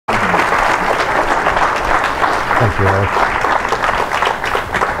Thank you,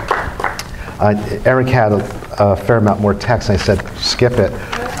 Eric. Eric had a fair amount more text, and I said, skip it,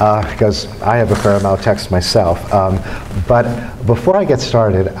 because I have a fair amount of text myself. But before I get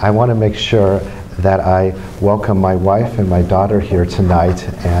started, I want to make sure that I welcome my wife and my daughter here tonight,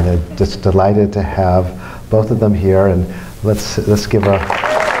 and I'm just delighted to have both of them here. And let's give a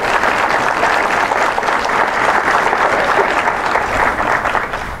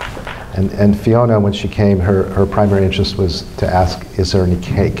And Fiona, when she came, her primary interest was to ask, is there any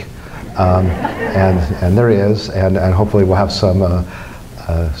cake? And there is, and hopefully we'll have some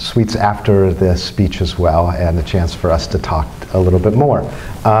sweets after the speech as well, and a chance for us to talk a little bit more.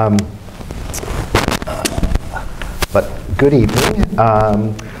 But good evening.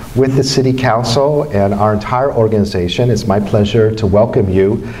 With the City Council and our entire organization, it's my pleasure to welcome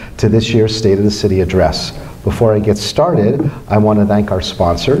you to this year's State of the City Address. Before I get started, I want to thank our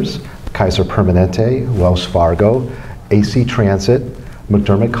sponsors, Kaiser Permanente, Wells Fargo, AC Transit,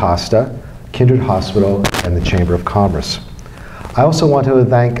 McDermott Costa, Kindred Hospital, and the Chamber of Commerce. I also want to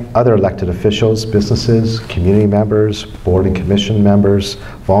thank other elected officials, businesses, community members, board and commission members,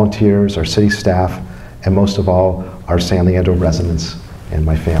 volunteers, our city staff, and most of all, our San Leandro residents and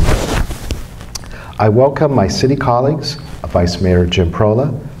my family. I welcome my city colleagues, Vice Mayor Jim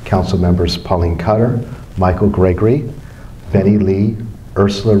Prola, Council members Pauline Cutter, Michael Gregory, Benny Lee,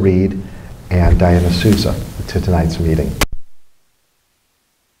 Ursula Reed, and Diana Souza to tonight's meeting.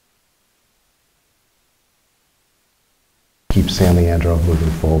 Keep San Leandro moving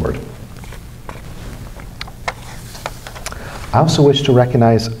forward. I also wish to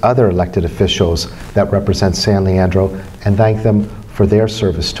recognize other elected officials that represent San Leandro and thank them for their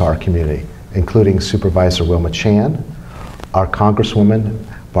service to our community, including Supervisor Wilma Chan, our Congresswoman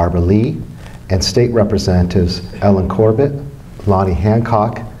Barbara Lee, and State Representatives Ellen Corbett, Lonnie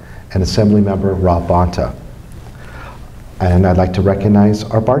Hancock, and Assemblymember Rob Bonta. And I'd like to recognize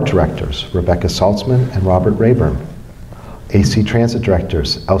our BART directors, Rebecca Saltzman and Robert Rayburn, AC Transit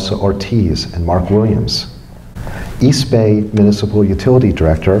directors, Elsa Ortiz and Mark Williams, East Bay Municipal Utility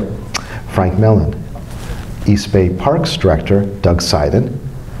Director, Frank Mellon, East Bay Parks Director, Doug Seiden,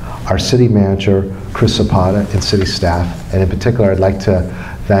 our City Manager, Chris Zapata, and City staff, and in particular, I'd like to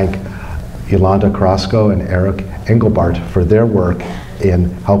thank Yolanda Carrasco and Eric Engelbart for their work in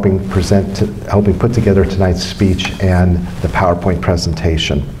helping put together tonight's speech and the PowerPoint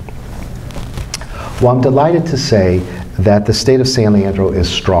presentation. Well, I'm delighted to say that the state of San Leandro is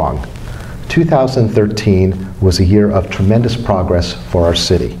strong. 2013 was a year of tremendous progress for our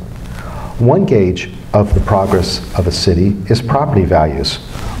city. One gauge of the progress of a city is property values.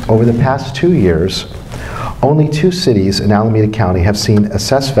 Over the past 2 years, only 2 cities in Alameda County have seen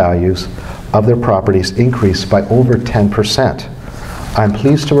assessed values of their properties increase by over 10%. I'm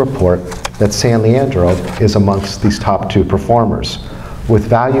pleased to report that San Leandro is amongst these top 2 performers, with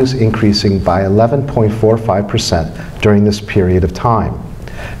values increasing by 11.45% during this period of time.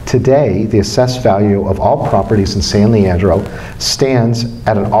 Today, the assessed value of all properties in San Leandro stands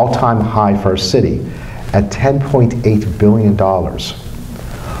at an all-time high for our city at $10.8 billion.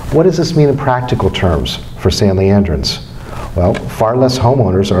 What does this mean in practical terms for San Leandrons? Well, far less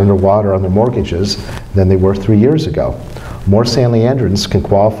homeowners are underwater on their mortgages than they were 3 years ago. More San Leandrons can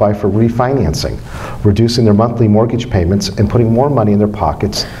qualify for refinancing, reducing their monthly mortgage payments and putting more money in their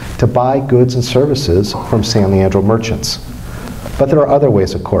pockets to buy goods and services from San Leandro merchants. But there are other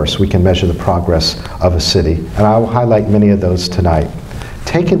ways, of course, we can measure the progress of a city, and I will highlight many of those tonight.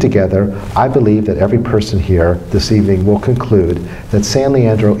 Taken together, I believe that every person here this evening will conclude that San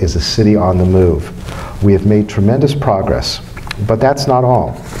Leandro is a city on the move. We have made tremendous progress, but that's not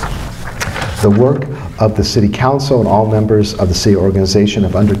all. The work of the City Council and all members of the city organization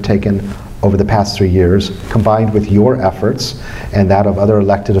have undertaken over the past 3 years, combined with your efforts and that of other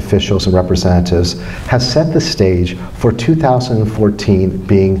elected officials and representatives, has set the stage for 2014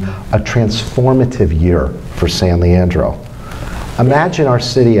 being a transformative year for San Leandro. Imagine our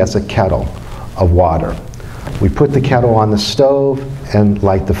city as a kettle of water. We put the kettle on the stove and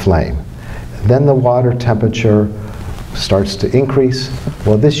light the flame. Then the water temperature starts to increase.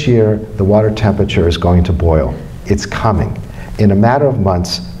 Well, this year, the water temperature is going to boil. It's coming. In a matter of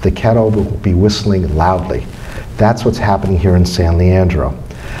months, the kettle will be whistling loudly. That's what's happening here in San Leandro.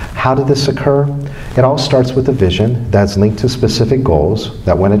 How did this occur? It all starts with a vision that's linked to specific goals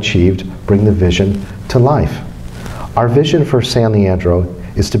that, when achieved, bring the vision to life. Our vision for San Leandro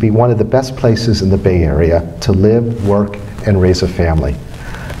is to be one of the best places in the Bay Area to live, work, and raise a family.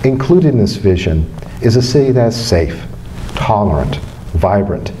 Included in this vision is a city that is safe, tolerant,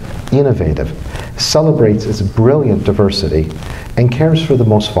 vibrant, innovative, celebrates its brilliant diversity, and cares for the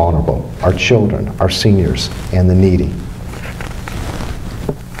most vulnerable, our children, our seniors, and the needy.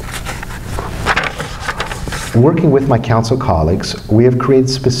 Working with my council colleagues, we have created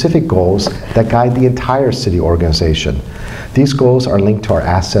specific goals that guide the entire city organization. These goals are linked to our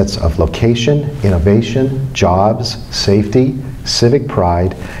assets of location, innovation, jobs, safety, civic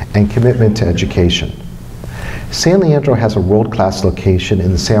pride, and commitment to education. San Leandro has a world-class location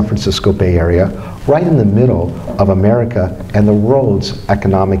in the San Francisco Bay Area, right in the middle of America and the world's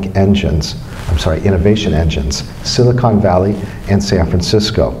innovation engines, Silicon Valley and San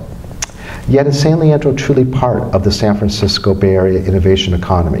Francisco. Yet is San Leandro truly part of the San Francisco Bay Area innovation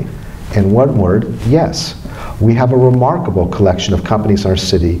economy? In one word, yes. We have a remarkable collection of companies in our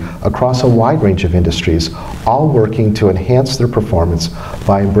city across a wide range of industries, all working to enhance their performance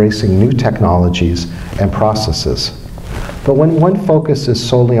by embracing new technologies and processes. But when one focuses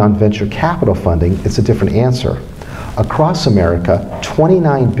solely on venture capital funding, it's a different answer. Across America,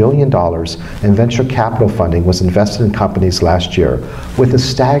 $29 billion in venture capital funding was invested in companies last year, with a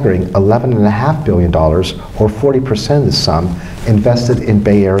staggering $11.5 billion, or 40% of the sum, invested in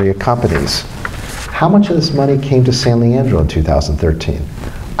Bay Area companies. How much of this money came to San Leandro in 2013?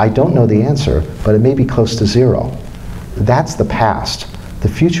 I don't know the answer, but it may be close to zero. That's the past. The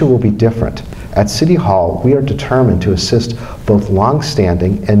future will be different. At City Hall, we are determined to assist both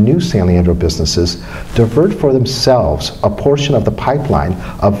long-standing and new San Leandro businesses divert for themselves a portion of the pipeline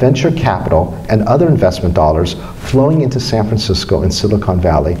of venture capital and other investment dollars flowing into San Francisco and Silicon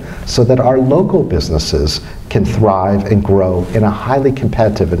Valley so that our local businesses can thrive and grow in a highly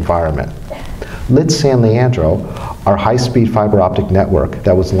competitive environment. Lit San Leandro, our high-speed fiber optic network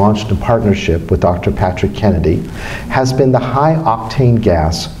that was launched in partnership with Dr. Patrick Kennedy, has been the high-octane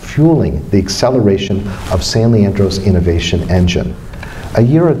gas fueling the acceleration of San Leandro's innovation engine. A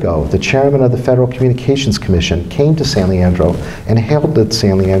year ago, the chairman of the Federal Communications Commission came to San Leandro and hailed Lit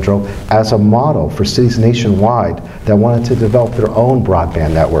San Leandro as a model for cities nationwide that wanted to develop their own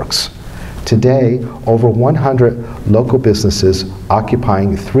broadband networks. Today, over 100 local businesses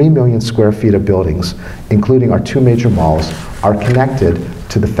occupying 3 million square feet of buildings, including our 2 major malls, are connected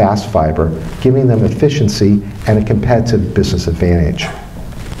to the fast fiber, giving them efficiency and a competitive business advantage.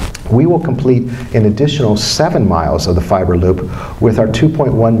 We will complete an additional 7 miles of the fiber loop with our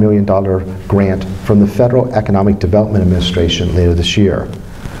 $2.1 million grant from the Federal Economic Development Administration later this year.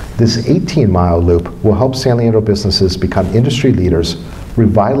 This 18-mile loop will help San Leandro businesses become industry leaders,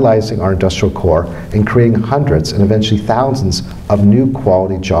 revitalizing our industrial core and creating hundreds and eventually thousands of new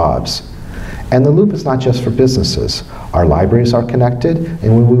quality jobs. And the loop is not just for businesses. Our libraries are connected,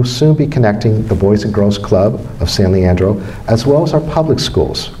 and we will soon be connecting the Boys and Girls Club of San Leandro, as well as our public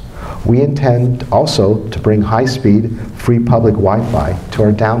schools. We intend also to bring high-speed, free public Wi-Fi to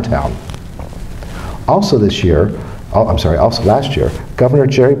our downtown. Also last year, Governor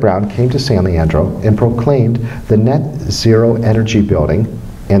Jerry Brown came to San Leandro and proclaimed the Net Zero Energy Building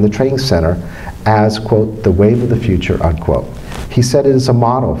and the Training Center as, quote, the wave of the future, unquote. He said it is a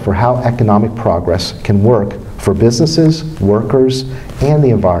model for how economic progress can work for businesses, workers, and the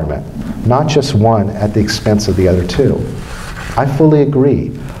environment, not just one at the expense of the other two. I fully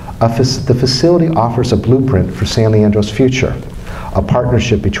agree. The facility offers a blueprint for San Leandro's future, a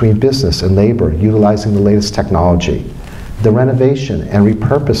partnership between business and labor utilizing the latest technology, the renovation and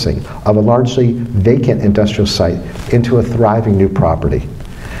repurposing of a largely vacant industrial site into a thriving new property,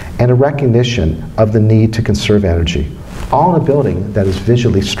 and a recognition of the need to conserve energy, all in a building that is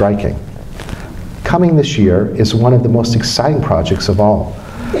visually striking. Coming this year is one of the most exciting projects of all,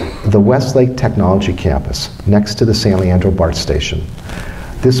 the Westlake Technology Campus, next to the San Leandro BART station.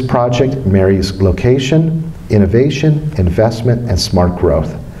 This project marries location, innovation, investment, and smart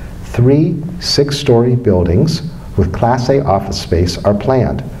growth. 3 6-story buildings with Class A office space are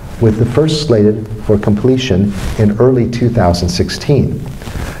planned, with the first slated for completion in early 2016.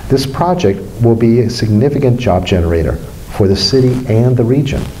 This project will be a significant job generator for the city and the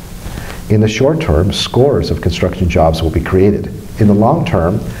region. In the short term, scores of construction jobs will be created. In the long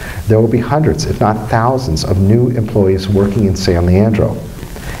term, there will be hundreds, if not thousands, of new employees working in San Leandro.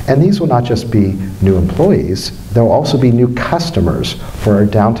 And these will not just be new employees, there will also be new customers for our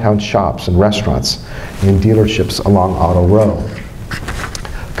downtown shops and restaurants and dealerships along Auto Row.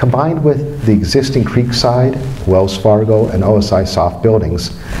 Combined with the existing Creekside, Wells Fargo, and OSI soft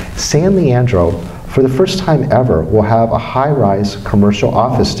buildings, San Leandro, for the first time ever, will have a high-rise commercial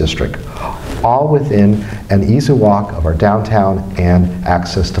office district, all within an easy walk of our downtown and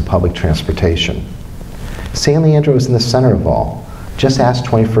access to public transportation. San Leandro is in the center of all. Just ask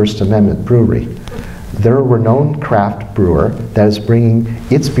 21st Amendment Brewery. They're a renowned craft brewer that is bringing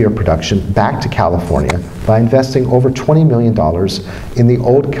its beer production back to California by investing over $20 million in the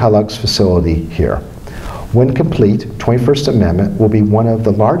old Kellogg's facility here. When complete, 21st Amendment will be one of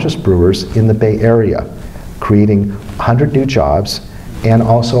the largest brewers in the Bay Area, creating 100 new jobs and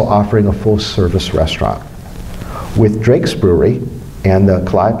also offering a full-service restaurant. With Drake's Brewery and the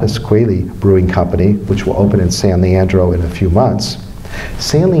Calliope Brewing Company, which will open in San Leandro in a few months,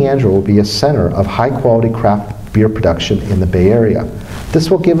 San Leandro will be a center of high-quality craft beer production in the Bay Area. This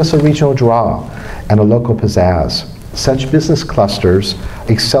will give us a regional draw and a local pizzazz. Such business clusters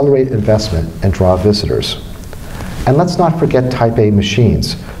accelerate investment and draw visitors. And let's not forget Type A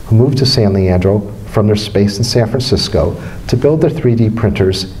Machines, who moved to San Leandro from their space in San Francisco to build their 3D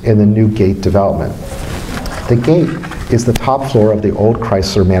printers in the new Gate development. The Gate is the top floor of the old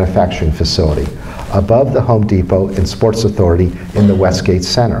Chrysler manufacturing facility, above the Home Depot and Sports Authority in the Westgate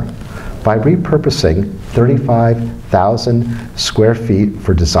Center. By repurposing 35,000 square feet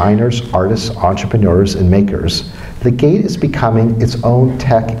for designers, artists, entrepreneurs, and makers, the Gate is becoming its own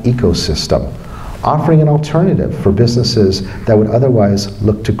tech ecosystem, offering an alternative for businesses that would otherwise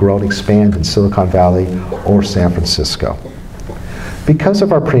look to grow and expand in Silicon Valley or San Francisco. Because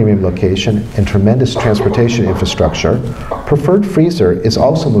of our premium location and tremendous transportation infrastructure, Preferred Freezer is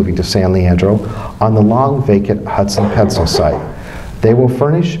also moving to San Leandro on the long vacant Hudson Pencil site. They will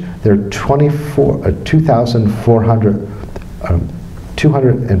furnish their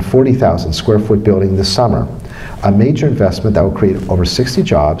 240,000 square foot building this summer, a major investment that will create over 60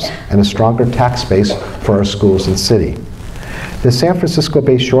 jobs and a stronger tax base for our schools and city. The San Francisco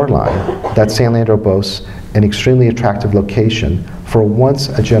Bay shoreline that San Leandro boasts an extremely attractive location for a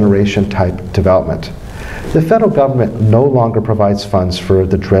once-a-generation type development. The federal government no longer provides funds for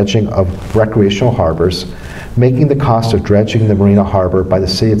the dredging of recreational harbors, making the cost of dredging the marina harbor by the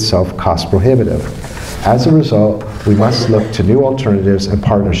city itself cost prohibitive. As a result, we must look to new alternatives and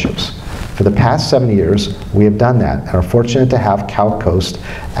partnerships. For the past 7 years, we have done that and are fortunate to have CalCoast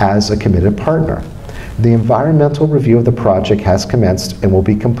as a committed partner. The environmental review of the project has commenced and will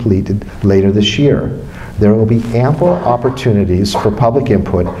be completed later this year. There will be ample opportunities for public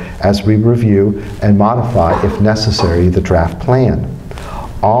input as we review and modify, if necessary, the draft plan.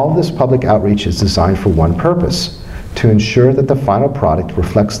 All this public outreach is designed for one purpose: to ensure that the final product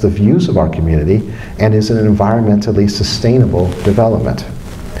reflects the views of our community and is an environmentally sustainable development.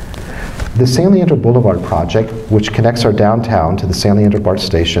 The San Leandro Boulevard project, which connects our downtown to the San Leandro BART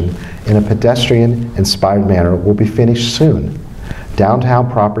station in a pedestrian-inspired manner, will be finished soon. Downtown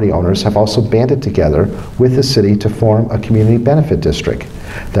property owners have also banded together with the city to form a community benefit district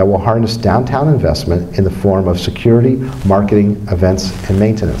that will harness downtown investment in the form of security, marketing, events, and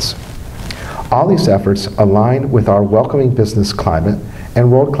maintenance. All these efforts align with our welcoming business climate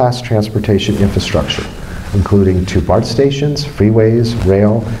and world-class transportation infrastructure, including 2 BART stations, freeways,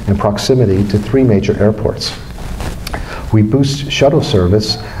 rail, and proximity to 3 major airports. We boost shuttle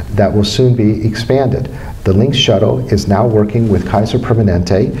service that will soon be expanded. The Lynx shuttle is now working with Kaiser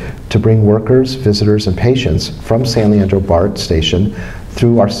Permanente to bring workers, visitors, and patients from San Leandro BART station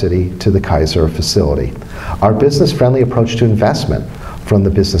through our city to the Kaiser facility. Our business-friendly approach to investment, from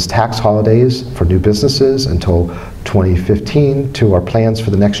the business tax holidays for new businesses until 2015 to our plans for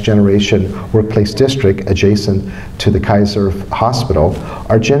the next generation workplace district adjacent to the Kaiser Hospital,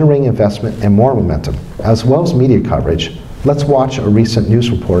 are generating investment and more momentum, as well as media coverage. Let's watch a recent news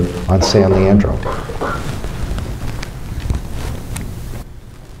report on San Leandro.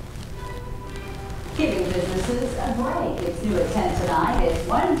 Giving businesses a break. Its new attempt tonight is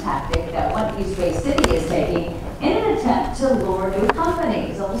one tactic that one East Bay City is taking in an attempt to lure new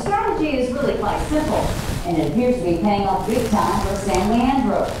companies. Well, the strategy is really quite simple, and it appears to be paying off big time for San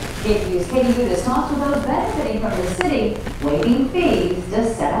Leandro. KPU's Katie Wood has talked to those benefiting from the city, waiving fees to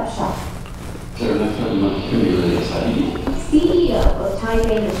set up shop. CEO of Type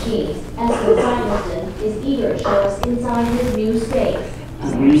A Machines, Esther Simonson, is eager to show us inside his new space.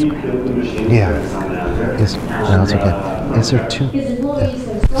 Yeah. No, it's okay. Is there 2? His employees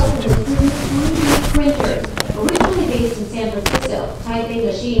have struggled with 3D printers. Originally based in San Francisco, Type A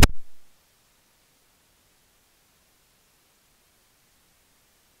Machines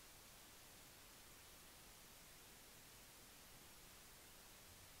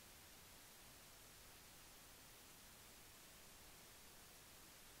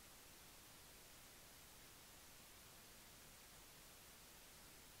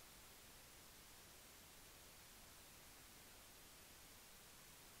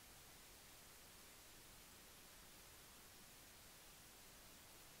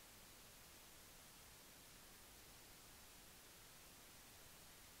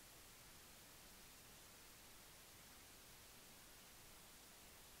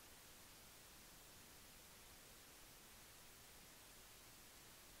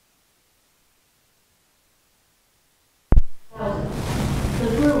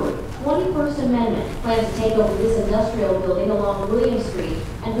plans to take over this industrial building along William Street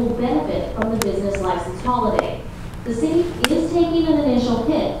and will benefit from the business license holiday. The city is taking an initial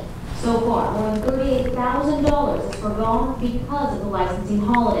hit. So far, more than $38,000 is forgone because of the licensing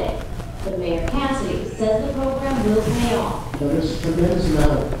holiday. But Mayor Cassidy says the program will pay off. Now, there's a tremendous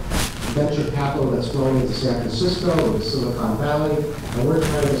amount of venture capital that's going into San Francisco, into Silicon Valley, and we're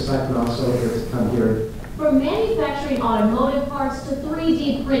trying to siphon off some of it to come here. From manufacturing automotive parts to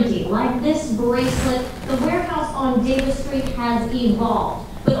 3D printing, like this bracelet, the warehouse on Davis Street has evolved.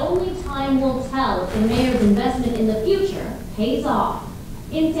 But only time will tell if the mayor's investment in the future pays off.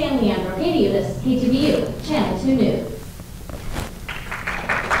 In San Leandro, Katie Udis, KTVU, Channel 2 News.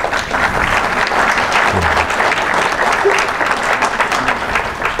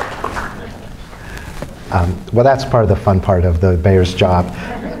 Well, that's part of the fun part of the mayor's job.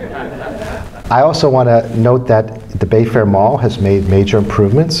 I also want to note that the Bayfair Mall has made major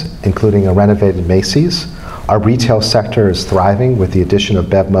improvements, including a renovated Macy's. Our retail sector is thriving with the addition of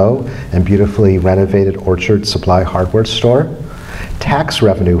BevMo and beautifully renovated Orchard Supply Hardware Store. Tax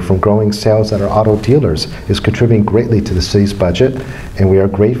revenue from growing sales at our auto dealers is contributing greatly to the city's budget, and we are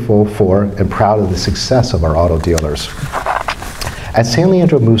grateful for and proud of the success of our auto dealers. As San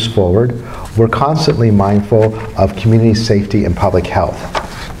Leandro moves forward, we're constantly mindful of community safety and public health.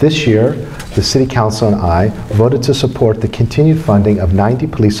 This year, the City Council and I voted to support the continued funding of 90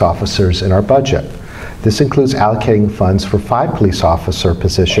 police officers in our budget. This includes allocating funds for 5 police officer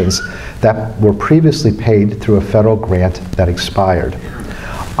positions that were previously paid through a federal grant that expired.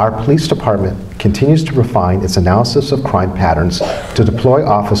 Our police department continues to refine its analysis of crime patterns to deploy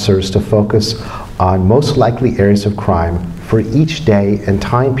officers to focus on most likely areas of crime for each day and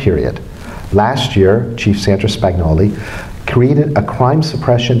time period. Last year, Chief Sandra Spagnoli created a crime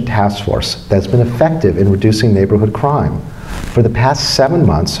suppression task force that's been effective in reducing neighborhood crime. For the past 7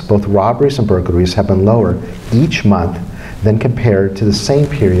 months, both robberies and burglaries have been lower each month than compared to the same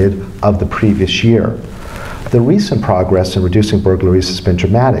period of the previous year. The recent progress in reducing burglaries has been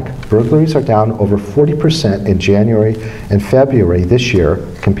dramatic. Burglaries are down over 40% in January and February this year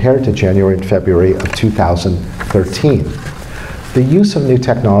compared to January and February of 2013. The use of new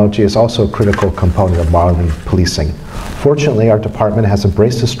technology is also a critical component of modern policing. Fortunately, our department has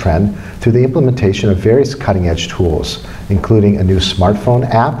embraced this trend through the implementation of various cutting-edge tools, including a new smartphone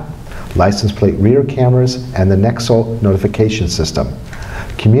app, license plate reader cameras, and the Nexel notification system.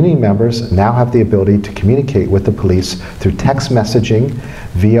 Community members now have the ability to communicate with the police through text messaging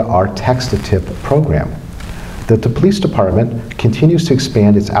via our Text-to-Tip program. The police department continues to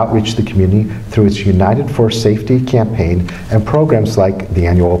expand its outreach to the community through its United for Safety campaign and programs like the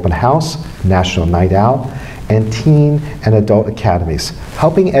annual open house, National Night Out, and teen and adult academies,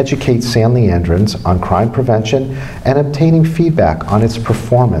 helping educate San Leandrons on crime prevention and obtaining feedback on its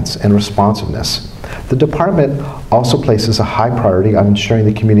performance and responsiveness. The department also places a high priority on ensuring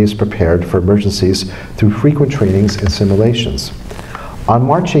the community is prepared for emergencies through frequent trainings and simulations. On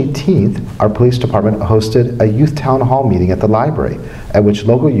March 18th, our police department hosted a youth town hall meeting at the library, at which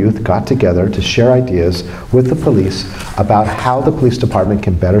local youth got together to share ideas with the police about how the police department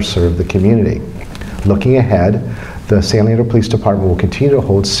can better serve the community. Looking ahead, the San Leandro Police Department will continue to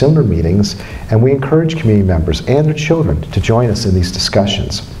hold similar meetings, and we encourage community members and their children to join us in these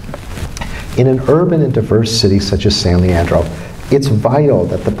discussions. In an urban and diverse city such as San Leandro, it's vital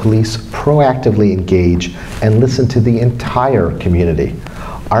that the police proactively engage and listen to the entire community.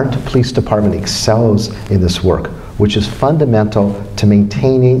 Our police department excels in this work, which is fundamental to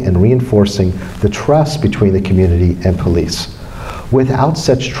maintaining and reinforcing the trust between the community and police. Without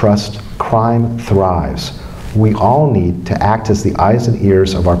such trust, crime thrives. We all need to act as the eyes and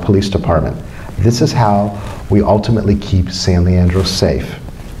ears of our police department. This is how we ultimately keep San Leandro safe.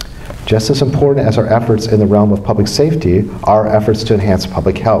 Just as important as our efforts in the realm of public safety are our efforts to enhance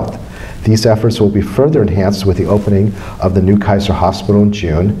public health. These efforts will be further enhanced with the opening of the new Kaiser Hospital in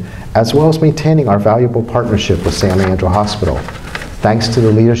June, as well as maintaining our valuable partnership with San Leandro Hospital. Thanks to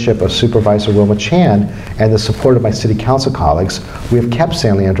the leadership of Supervisor Wilma Chan and the support of my City Council colleagues, we have kept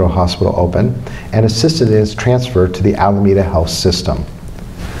San Leandro Hospital open and assisted in its transfer to the Alameda Health System.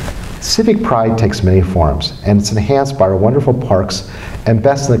 Civic pride takes many forms, and it's enhanced by our wonderful parks and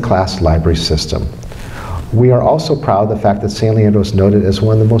best-in-the-class library system. We are also proud of the fact that San Leandro is noted as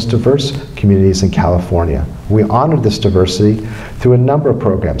one of the most diverse communities in California. We honor this diversity through a number of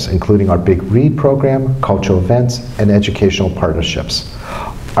programs, including our Big Read program, cultural events, and educational partnerships.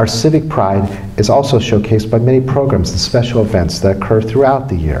 Our civic pride is also showcased by many programs and special events that occur throughout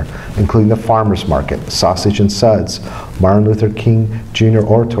the year, including the Farmers Market, Sausage and Suds, Martin Luther King Jr.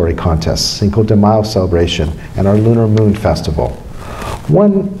 Oratory Contest, Cinco de Mayo celebration, and our Lunar Moon Festival.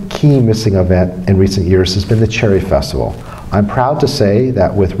 One key missing event in recent years has been the Cherry Festival. I'm proud to say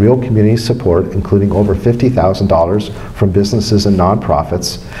that with real community support, including over $50,000 from businesses and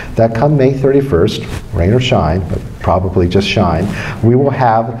nonprofits, that come May 31st, rain or shine, but probably just shine, we will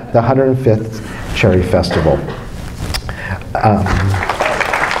have the 105th Cherry Festival.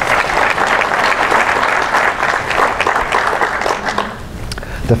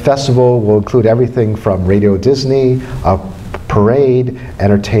 The festival will include everything from Radio Disney, a parade,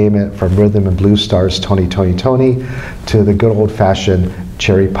 entertainment from Rhythm and Blues stars Tony to the good old-fashioned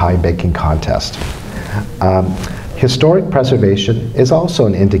cherry pie making contest. Historic preservation is also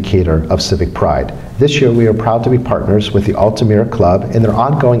an indicator of civic pride. This year we are proud to be partners with the Altamira Club in their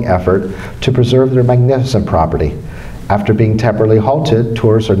ongoing effort to preserve their magnificent property. After being temporarily halted,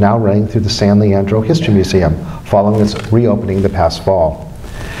 tours are now running through the San Leandro History Museum following its reopening the past fall.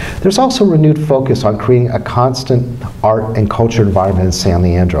 There's also renewed focus on creating a constant art and culture environment in San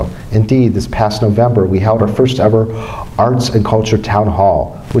Leandro. Indeed, this past November, we held our first ever Arts and Culture Town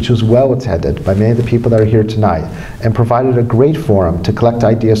Hall, which was well attended by many of the people that are here tonight, and provided a great forum to collect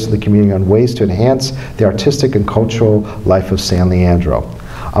ideas to the community on ways to enhance the artistic and cultural life of San Leandro.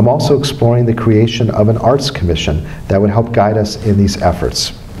 I'm also exploring the creation of an arts commission that would help guide us in these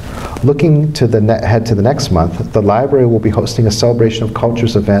efforts. Looking to ahead to the next month, the library will be hosting a Celebration of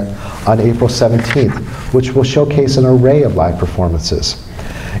Cultures event on April 17th, which will showcase an array of live performances.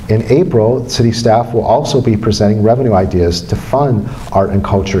 In April, city staff will also be presenting revenue ideas to fund art and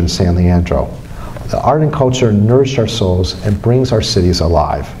culture in San Leandro. The art and culture nourish our souls and brings our cities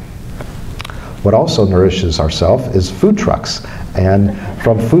alive. What also nourishes ourselves is food trucks. And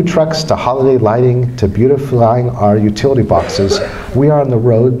from food trucks to holiday lighting to beautifying our utility boxes, we are on the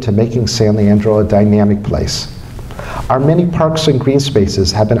road to making San Leandro a dynamic place. Our many parks and green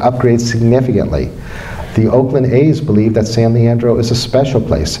spaces have been upgraded significantly. The Oakland A's believe that San Leandro is a special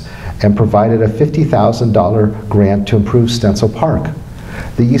place and provided a $50,000 grant to improve Stencil Park.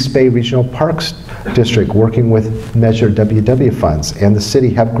 The East Bay Regional Parks District, working with Measure WW funds, and the city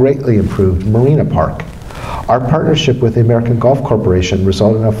have greatly improved Marina Park. Our partnership with the American Golf Corporation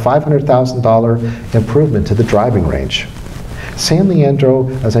resulted in a $500,000 improvement to the driving range. San Leandro,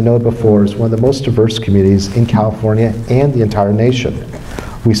 as I noted before, is one of the most diverse communities in California and the entire nation.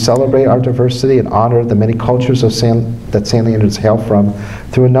 We celebrate our diversity and honor the many cultures of that San Leandro's hail from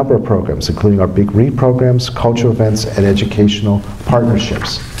through a number of programs, including our Big Read programs, cultural events, and educational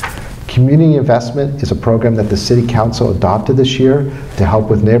partnerships. Community investment is a program that the City Council adopted this year to help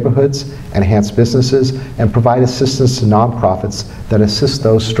with neighborhoods, enhance businesses, and provide assistance to nonprofits that assist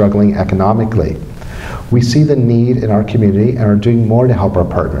those struggling economically. We see the need in our community and are doing more to help our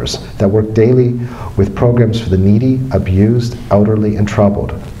partners that work daily with programs for the needy, abused, elderly, and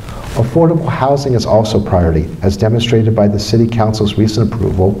troubled. Affordable housing is also a priority, as demonstrated by the City Council's recent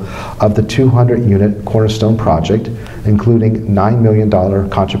approval of the 200-unit Cornerstone project, including $9 million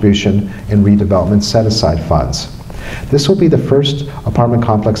contribution in redevelopment set-aside funds. This will be the first apartment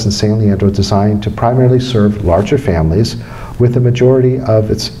complex in San Leandro designed to primarily serve larger families, with the majority of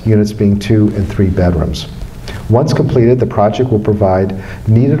its units being 2 and 3 bedrooms. Once completed, the project will provide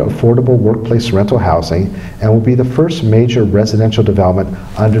needed affordable workplace rental housing and will be the first major residential development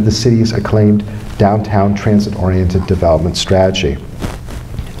under the city's acclaimed downtown transit-oriented development strategy.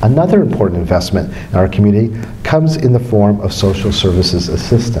 Another important investment in our community comes in the form of social services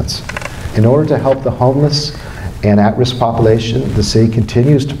assistance. In order to help the homeless and at-risk population, the city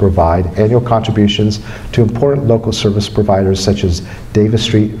continues to provide annual contributions to important local service providers such as Davis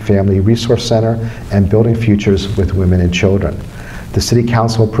Street Family Resource Center and Building Futures with Women and Children. The City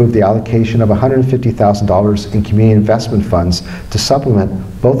Council approved the allocation of $150,000 in community investment funds to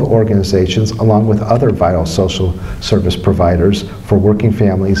supplement both organizations along with other vital social service providers for working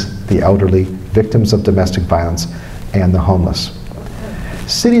families, the elderly, victims of domestic violence, and the homeless.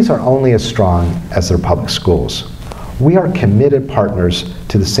 Cities are only as strong as their public schools. We are committed partners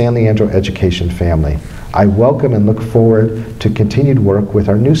to the San Leandro education family. I welcome and look forward to continued work with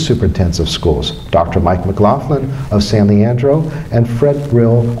our new superintendents of schools, Dr. Mike McLaughlin of San Leandro and Fred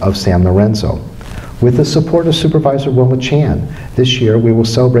Brill of San Lorenzo. With the support of Supervisor Wilma Chan, this year we will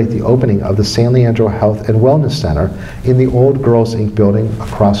celebrate the opening of the San Leandro Health and Wellness Center in the old Girls Inc. building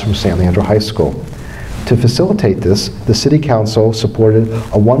across from San Leandro High School. To facilitate this, the City Council supported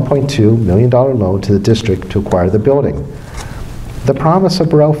a $1.2 million loan to the district to acquire the building. The promise of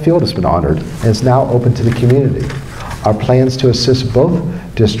Burrell Field has been honored and is now open to the community. Our plans to assist both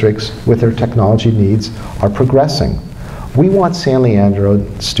districts with their technology needs are progressing. We want San Leandro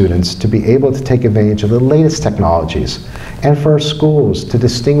students to be able to take advantage of the latest technologies and for our schools to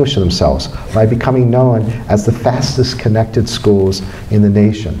distinguish themselves by becoming known as the fastest connected schools in the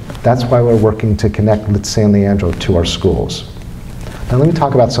nation. That's why we're working to connect San Leandro to our schools. Now let me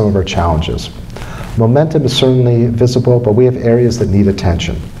talk about some of our challenges. Momentum is certainly visible, but we have areas that need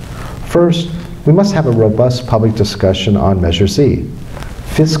attention. First, we must have a robust public discussion on Measure Z.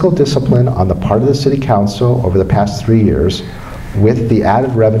 Fiscal discipline on the part of the City Council over the past 3 years, with the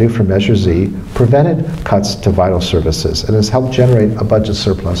added revenue from Measure Z, prevented cuts to vital services and has helped generate a budget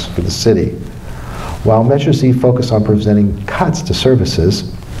surplus for the city. While Measure Z focused on preventing cuts to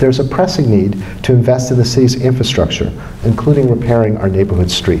services, there's a pressing need to invest in the city's infrastructure, including repairing our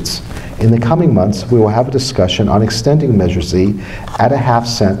neighborhood streets. In the coming months, we will have a discussion on extending Measure Z at a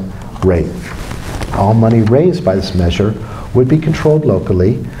half-cent rate. All money raised by this measure would be controlled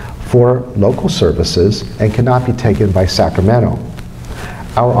locally for local services and cannot be taken by Sacramento.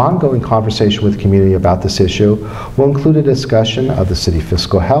 Our ongoing conversation with the community about this issue will include a discussion of the city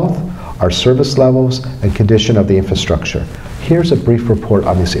fiscal health, our service levels, and condition of the infrastructure. Here's a brief report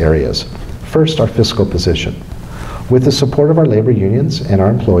on these areas. First, our fiscal position. With the support of our labor unions and our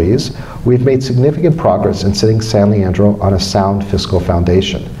employees, we've made significant progress in setting San Leandro on a sound fiscal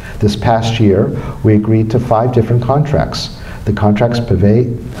foundation. This past year, we agreed to 5 different contracts. The contracts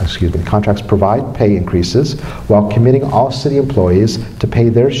provide pay increases while committing all city employees to pay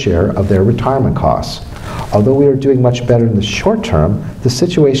their share of their retirement costs. Although we are doing much better in the short term, the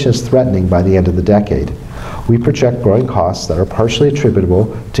situation is threatening by the end of the decade. We project growing costs that are partially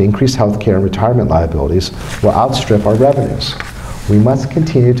attributable to increased health care and retirement liabilities will outstrip our revenues. We must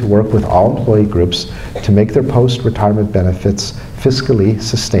continue to work with all employee groups to make their post-retirement benefits fiscally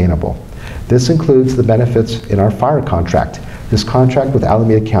sustainable. This includes the benefits in our fire contract. This contract with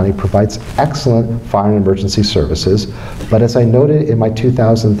Alameda County provides excellent fire and emergency services, but as I noted in my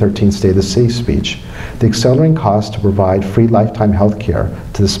 2013 State of the City speech, the accelerating cost to provide free lifetime health care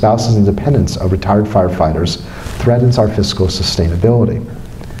to the spouses and dependents of retired firefighters threatens our fiscal sustainability.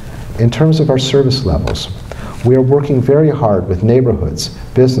 In terms of our service levels, we are working very hard with neighborhoods,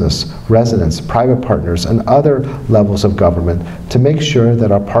 business, residents, private partners, and other levels of government to make sure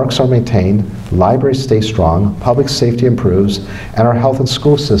that our parks are maintained, libraries stay strong, public safety improves, and our health and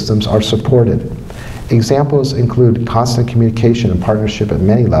school systems are supported. Examples include constant communication and partnership at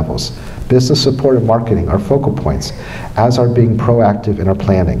many levels. Business support and marketing are focal points, as are being proactive in our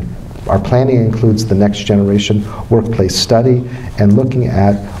planning. Our planning includes the next generation workplace study and looking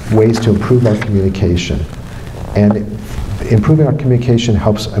at ways to improve our communication. And improving our communication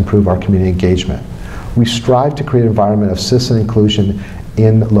helps improve our community engagement. We strive to create an environment of citizen inclusion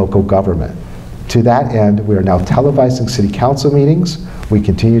in local government. To that end, we are now televising city council meetings, we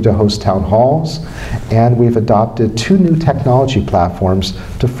continue to host town halls, and we've adopted 2 new technology platforms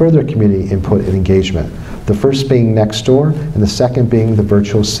to further community input and engagement. The first being Nextdoor, and the second being the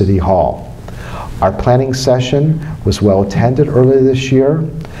virtual city hall. Our planning session was well attended earlier this year,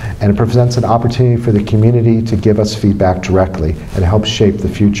 and it presents an opportunity for the community to give us feedback directly and help shape the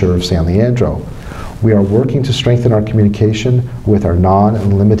future of San Leandro. We are working to strengthen our communication with our non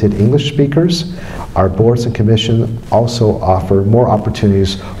and limited English speakers. Our boards and commission also offer more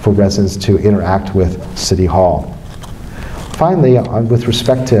opportunities for residents to interact with City Hall. Finally, with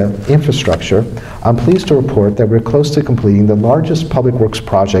respect to infrastructure, I'm pleased to report that we're close to completing the largest public works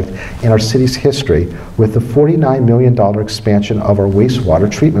project in our city's history with the $49 million expansion of our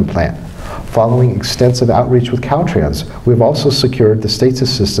wastewater treatment plant. Following extensive outreach with Caltrans, we've also secured the state's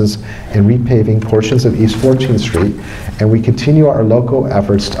assistance in repaving portions of East 14th Street, and we continue our local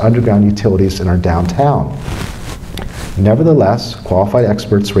efforts to underground utilities in our downtown. Nevertheless, qualified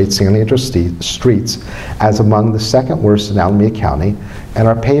experts rate San Leandro streets as among the 2nd worst in Alameda County, and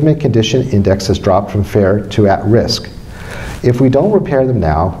our pavement condition index has dropped from fair to at risk. If we don't repair them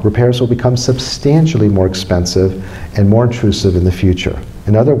now, repairs will become substantially more expensive and more intrusive in the future.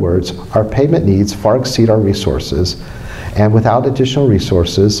 In other words, our pavement needs far exceed our resources, and without additional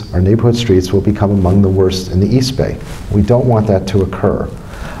resources, our neighborhood streets will become among the worst in the East Bay. We don't want that to occur.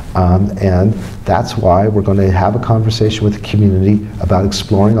 And that's why we're going to have a conversation with the community about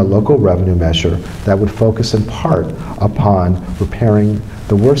exploring a local revenue measure that would focus in part upon repairing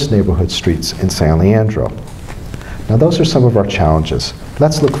the worst neighborhood streets in San Leandro. Now those are some of our challenges.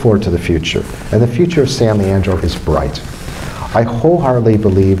 Let's look forward to the future. And the future of San Leandro is bright. I wholeheartedly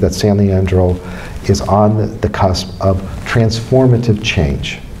believe that San Leandro is on the cusp of transformative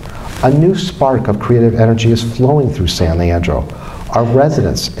change. A new spark of creative energy is flowing through San Leandro. Our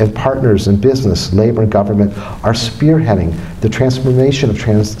residents and partners in business, labor, and government are spearheading the transformation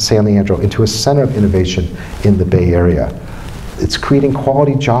of San Leandro into a center of innovation in the Bay Area. It's creating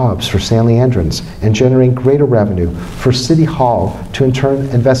quality jobs for San Leandrons and generating greater revenue for City Hall to in turn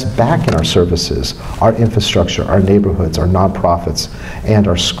invest back in our services, our infrastructure, our neighborhoods, our nonprofits, and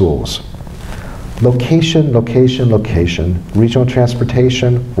our schools. Location, location, location. Regional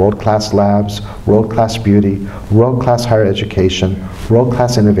transportation, world-class labs, world-class beauty, world-class higher education,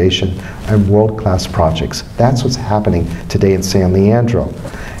 world-class innovation, and world-class projects. That's what's happening today in San Leandro.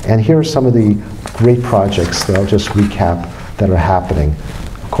 And here are some of the great projects that I'll just recap that are happening.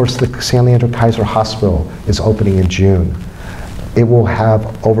 Of course, the San Leandro Kaiser Hospital is opening in June. It will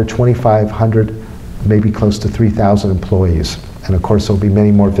have over 2,500, maybe close to 3,000 employees. And of course, there'll be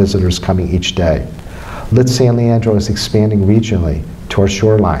many more visitors coming each day. Lit San Leandro is expanding regionally to our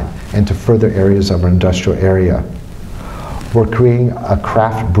shoreline and to further areas of our industrial area. We're creating a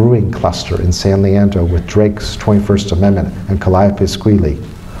craft brewing cluster in San Leandro with Drake's 21st Amendment and Calliope Squealy.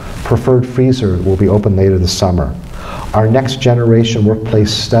 Preferred Freezer will be open later this summer. Our next generation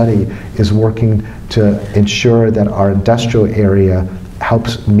workplace study is working to ensure that our industrial area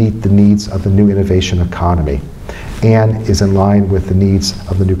helps meet the needs of the new innovation economy and is in line with the needs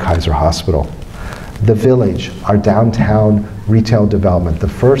of the new Kaiser Hospital. The Village, our downtown retail development, the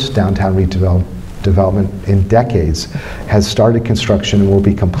first downtown retail development in decades, has started construction and will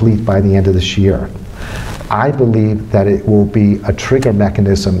be complete by the end of this year. I believe that it will be a trigger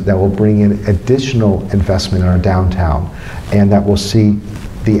mechanism that will bring in additional investment in our downtown, and that will see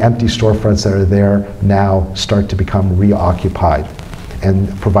the empty storefronts that are there now start to become reoccupied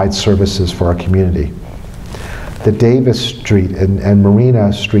and provide services for our community. The Davis Street and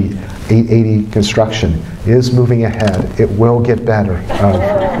Marina Street 880 construction is moving ahead. It will get better.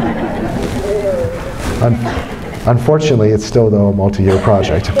 Unfortunately, it's still, though, a multi-year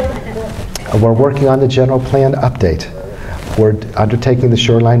project. We're working on the general plan update. We're undertaking the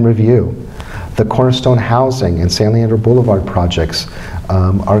shoreline review. The Cornerstone Housing and San Leandro Boulevard projects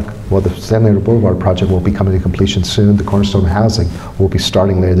the San Leandro Boulevard project will be coming to completion soon. The Cornerstone Housing will be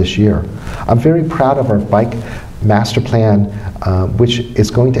starting later this year. I'm very proud of our bike master plan, which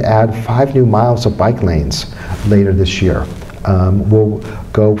is going to add 5 new miles of bike lanes later this year. We'll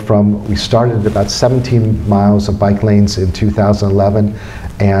go from, we started at about 17 miles of bike lanes in 2011,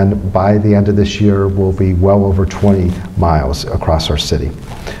 and by the end of this year, we'll be well over 20 miles across our city.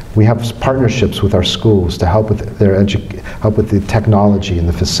 We have partnerships with our schools to help with help with the technology and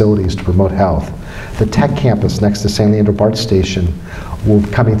the facilities to promote health. The tech campus next to San Leandro BART station will be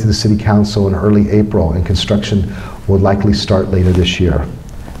coming to the City Council in early April, and construction will likely start later this year.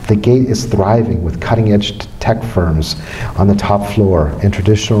 The Gate is thriving with cutting-edge tech firms on the top floor and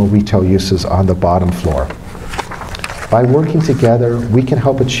traditional retail uses on the bottom floor. By working together, we can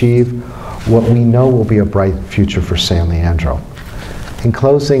help achieve what we know will be a bright future for San Leandro. In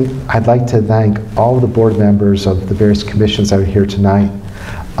closing, I'd like to thank all of the board members of the various commissions that are here tonight,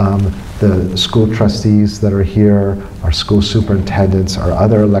 the school trustees that are here, our school superintendents, our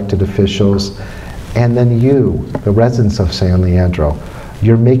other elected officials, and then you, the residents of San Leandro.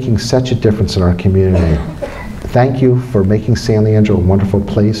 You're making such a difference in our community. Thank you for making San Leandro a wonderful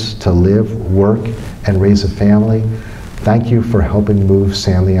place to live, work, and raise a family. Thank you for helping move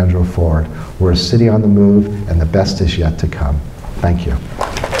San Leandro forward. We're a city on the move, and the best is yet to come. Thank you.